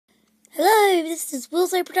Hello, this is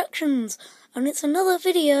Willso Productions, and it's another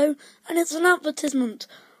video, and it's an advertisement.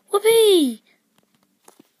 Whoopee!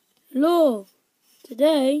 Hello,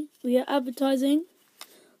 today we are advertising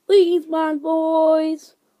these bad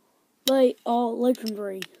boys. They are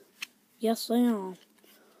legendary. Yes, they are.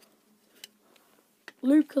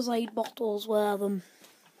 Lucozade bottles wear them.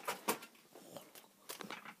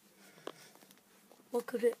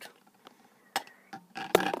 Look at it.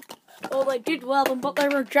 Oh, they did wear them, but they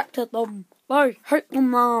rejected them. They hate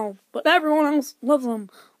them now, but everyone else loves them.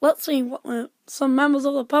 Let's see what some members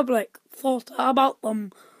of the public thought about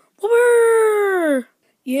them. Whoopee!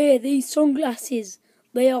 Yeah, these sunglasses,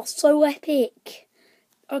 they are so epic.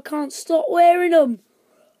 I can't stop wearing them.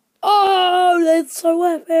 Oh, they're so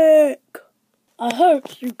epic. I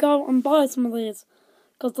hope you go and buy some of these,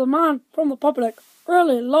 because the man from the public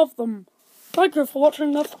really loved them. Thank you for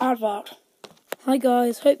watching this advert. Hi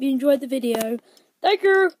guys, hope you enjoyed the video. Thank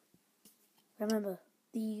you! Remember,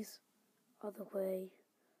 these are the way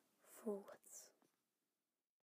forward.